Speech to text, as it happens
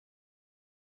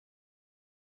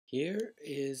Here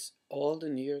is all the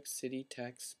New York City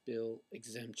tax bill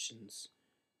exemptions.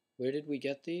 Where did we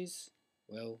get these?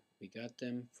 Well, we got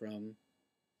them from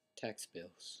tax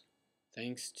bills,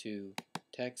 thanks to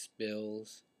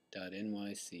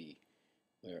taxbills.nyc,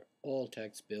 where all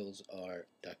tax bills are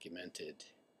documented,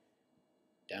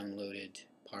 downloaded,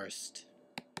 parsed.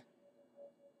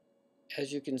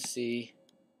 As you can see,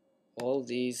 all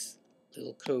these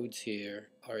little codes here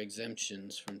are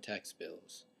exemptions from tax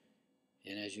bills.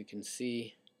 And as you can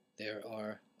see, there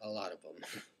are a lot of them.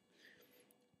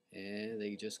 And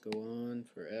they just go on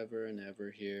forever and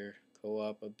ever here.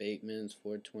 Co-op abatements,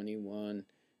 421.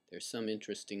 There's some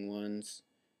interesting ones.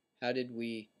 How did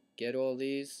we get all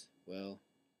these? Well,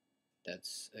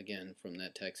 that's again from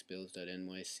that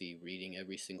taxbills.nyc, reading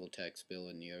every single tax bill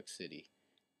in New York City.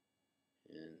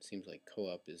 And it seems like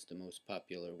co-op is the most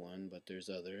popular one, but there's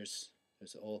others.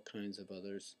 There's all kinds of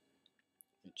others.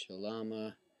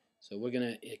 Chalama. So we're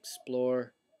going to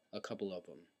explore a couple of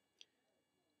them.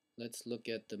 Let's look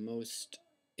at the most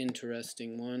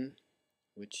interesting one,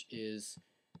 which is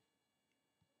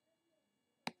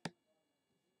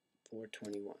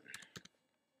 421.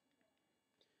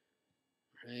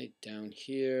 Right down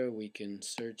here we can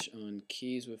search on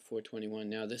keys with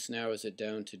 421. Now this narrows it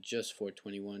down to just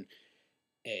 421A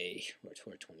or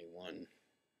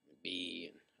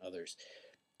 421B and others.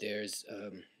 There's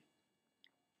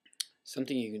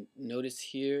something you can notice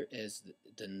here as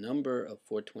the number of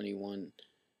 421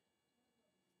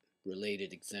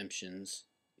 related exemptions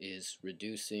is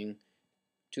reducing.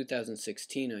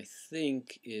 2016 I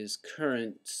think is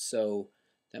current, so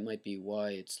that might be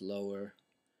why it's lower.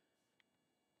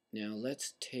 Now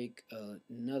let's take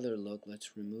another look.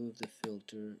 Let's remove the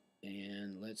filter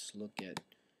and let's look at,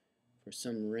 for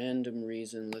some random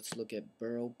reason, let's look at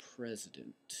borough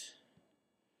president.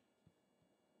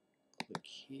 Click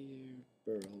here,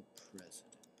 borough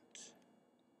president.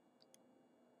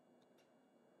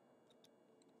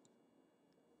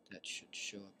 That should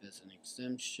show up as an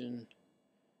exemption.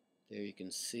 There you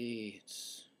can see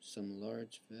it's some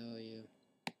large value.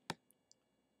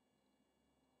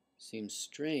 Seems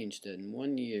strange that in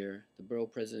one year the borough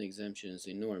president exemption is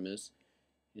enormous,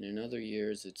 and in other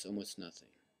years it's almost nothing.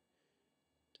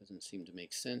 Doesn't seem to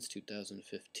make sense.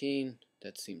 2015,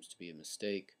 that seems to be a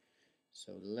mistake.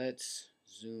 So let's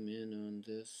zoom in on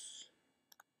this.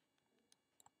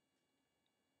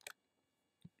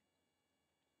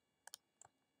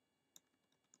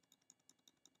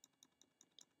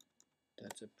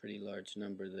 That's a pretty large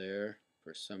number there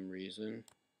for some reason.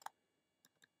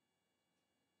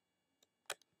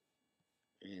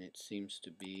 And it seems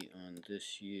to be on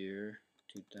this year,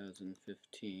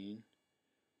 2015.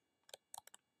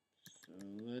 So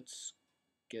let's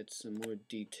get some more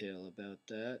detail about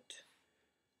that.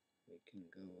 We can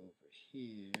go over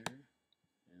here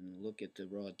and look at the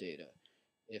raw data.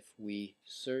 If we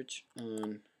search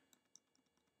on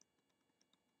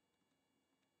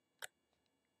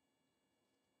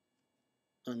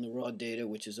the raw data,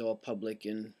 which is all public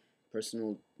in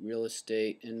personal real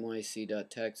estate,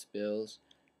 nyc.taxbills,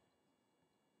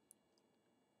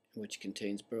 which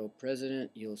contains borough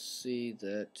president, you'll see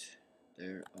that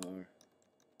there are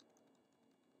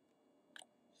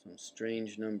some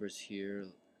strange numbers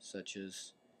here, such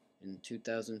as in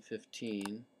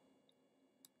 2015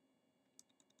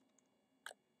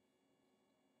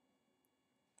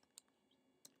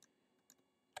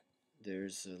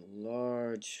 there's a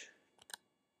large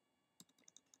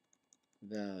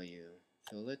value.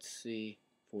 So let's see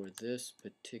for this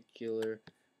particular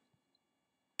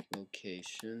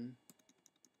location.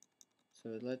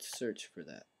 So let's search for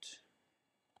that.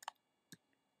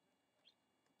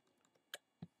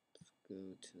 Let's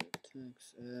go to the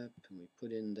tax app and we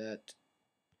put in that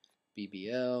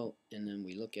BBL and then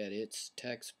we look at its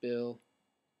tax bill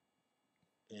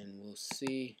and we'll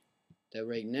see that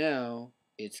right now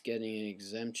it's getting an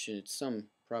exemption. It's some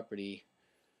property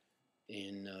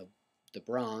in the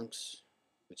Bronx,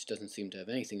 which doesn't seem to have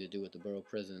anything to do with the borough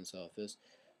president's office,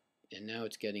 and now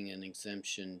it's getting an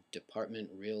exemption,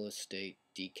 department real estate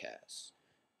DCAS.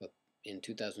 But in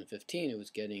 2015 it was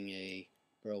getting a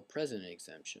borough president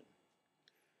exemption.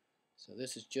 So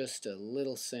this is just a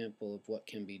little sample of what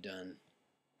can be done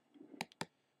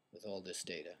with all this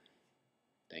data.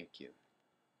 Thank you.